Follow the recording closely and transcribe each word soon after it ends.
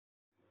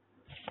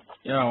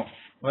Yeah,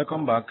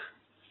 welcome back.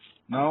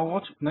 Now,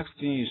 what next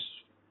thing is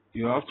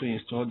you have to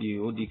install the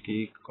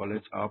ODK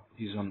Collect app.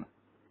 Is on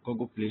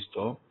Google Play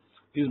Store.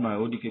 This is my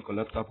ODK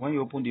Collect app. When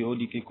you open the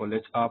ODK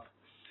Collect app,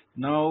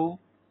 now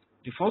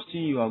the first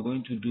thing you are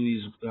going to do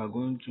is you are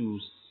going to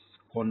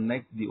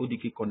connect the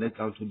ODK Connect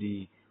app to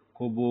the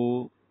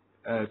Kobo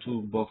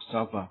Toolbox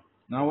server.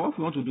 Now, what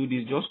we want to do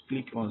is just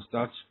click on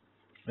Start.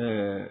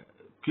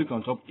 Click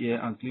on top here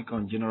and click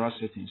on General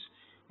Settings.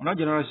 On that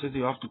General Settings,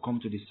 you have to come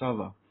to the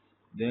server.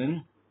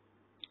 Then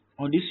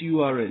on this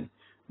URL,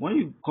 when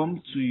you come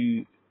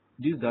to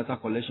this data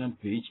collection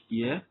page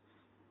here,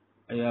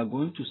 you are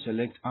going to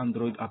select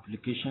Android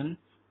application.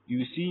 You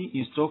will see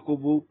install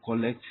Kobo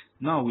Collect.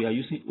 Now we are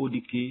using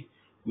ODK.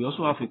 We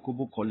also have a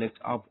Kobo Collect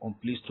app on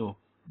Play Store,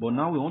 but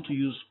now we want to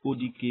use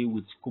ODK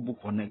with Kobo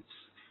Connect.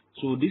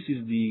 So this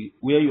is the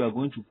where you are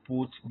going to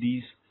put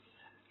this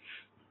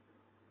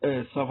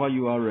server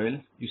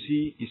URL. You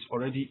see it's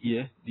already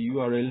here, the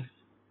URL.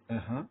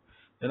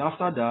 Then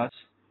after that,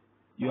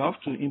 you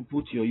have to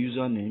input your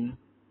username,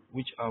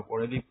 which I've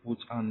already put,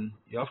 and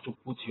you have to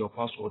put your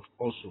password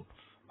also.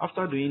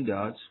 After doing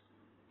that,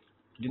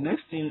 the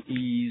next thing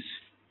is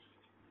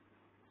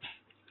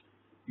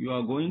you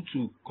are going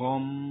to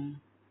come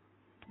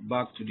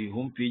back to the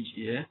home page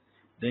here.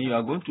 Then you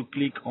are going to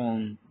click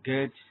on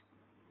get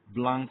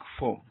blank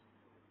form.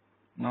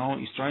 Now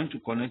it's trying to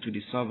connect to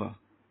the server.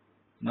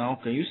 Now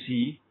can you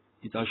see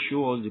it has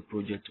shown us the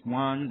project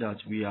one that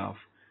we have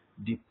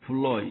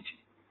deployed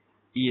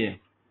here.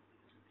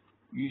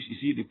 You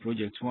see the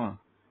project one.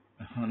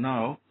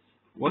 Now,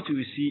 what you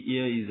will see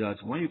here is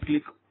that when you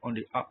click on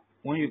the app,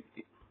 when you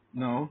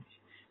now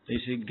they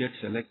say get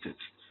selected.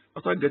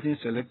 After getting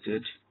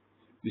selected,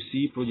 you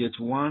see project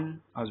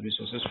one has been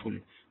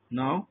successfully.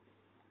 Now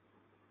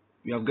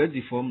you have get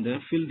the form,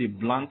 then fill the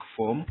blank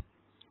form.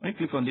 When you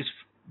click on this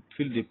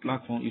fill the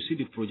blank form, you see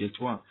the project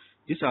one.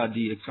 These are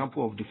the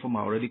example of the form I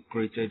already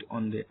created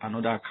on the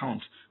another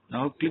account.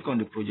 Now click on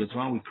the project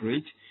one we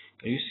create.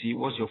 Can you see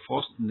what's your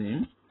first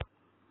name?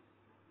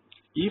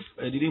 If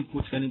I didn't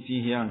put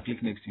anything here and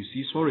click next, you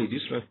see, sorry, this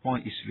ref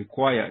point is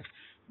required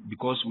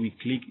because we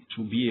click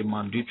to be a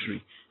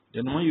mandatory.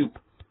 Then when you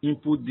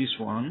input this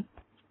one,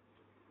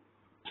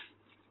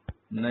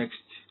 next,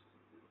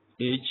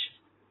 age,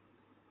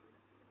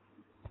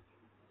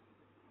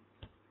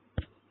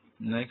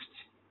 next,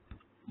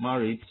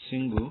 married,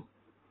 single,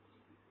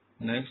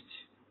 next,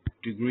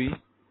 degree,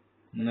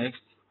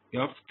 next,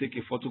 you have to take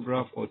a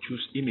photograph or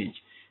choose image.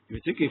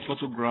 If you take a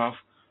photograph,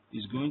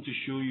 it's going to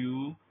show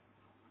you,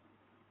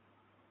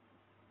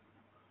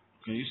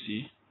 can you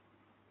see?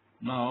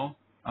 Now,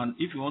 and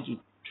if you want to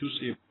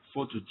choose a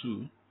photo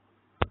too,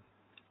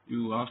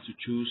 you have to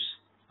choose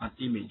an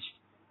image.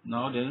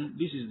 Now then,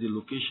 this is the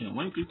location.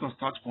 When you click on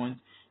start point,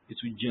 it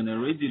will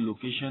generate the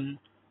location,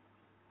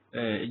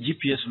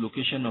 GPS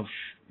location of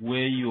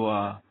where you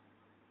are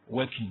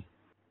working.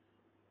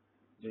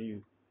 Then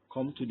you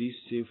come to this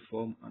save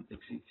form and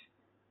exit.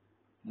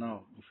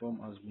 Now the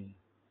form has been.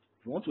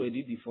 If you want to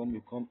edit the form,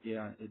 you come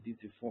here and edit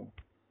the form.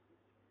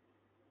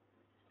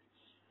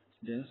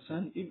 Then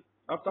send. If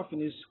after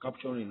finish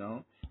capturing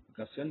now, you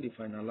can send the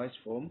finalized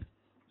form.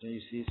 Then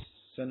you see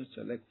send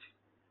select.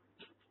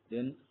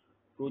 Then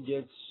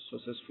project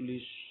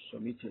successfully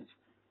submitted.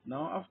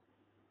 Now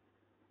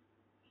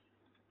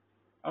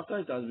after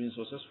it has been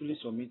successfully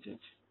submitted,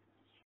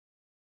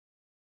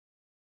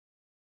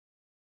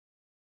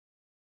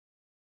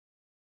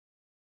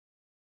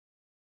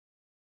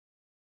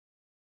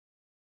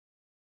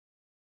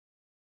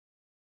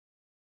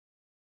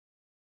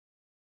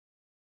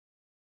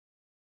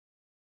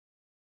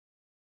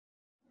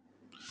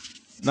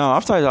 now,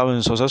 after it has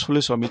been successfully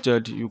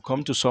submitted, you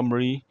come to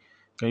summary.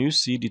 Can you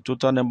see the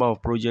total number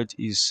of projects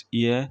is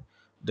here?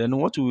 Then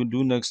what we will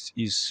do next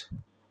is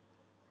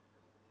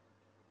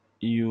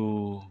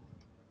you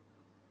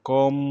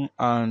come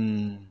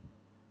and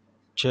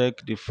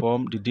check the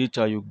form, the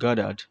data you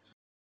gathered.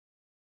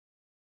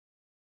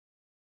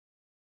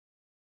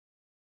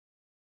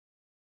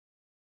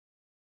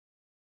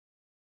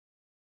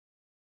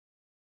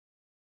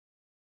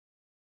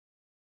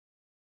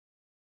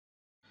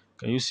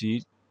 Can you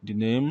see the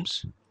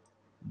names,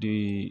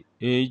 the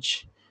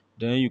age?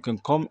 Then you can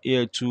come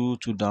here to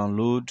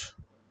download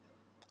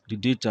the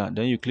data.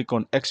 Then you click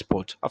on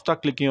export. After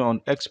clicking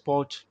on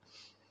export,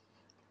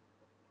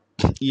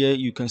 here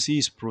you can see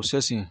it's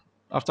processing.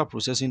 After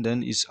processing,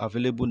 then it's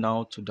available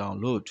now to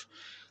download.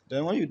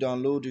 Then when you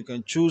download, you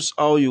can choose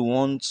how you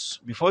want.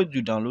 Before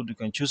you download, you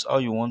can choose how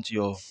you want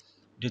your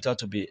data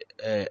to be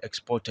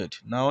exported.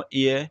 Now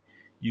here,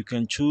 you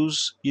can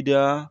choose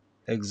either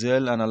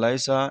Excel,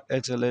 Analyzer,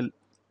 XLL,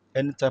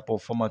 any type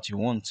of format you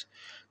want.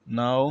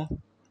 Now,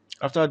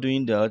 after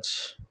doing that,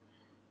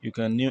 you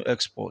can new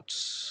export.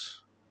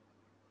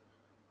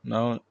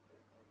 Now,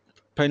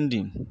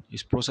 pending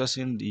is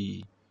processing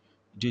the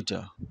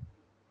data.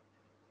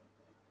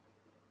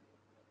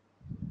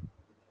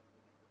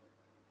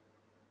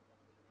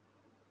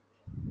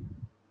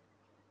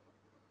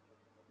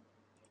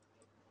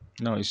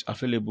 Now it's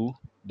available.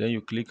 Then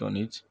you click on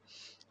it.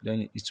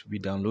 then it will be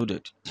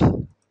downloaded.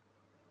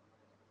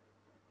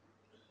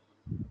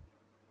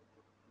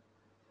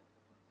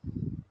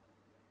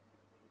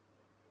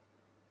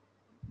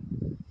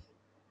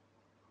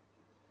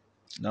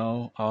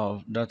 Now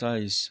our data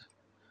is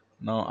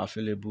now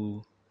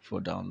available for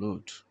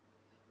download.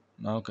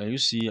 Now can you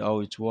see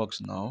how it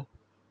works now?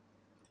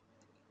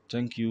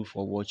 Thank you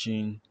for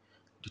watching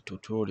the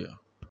tutorial.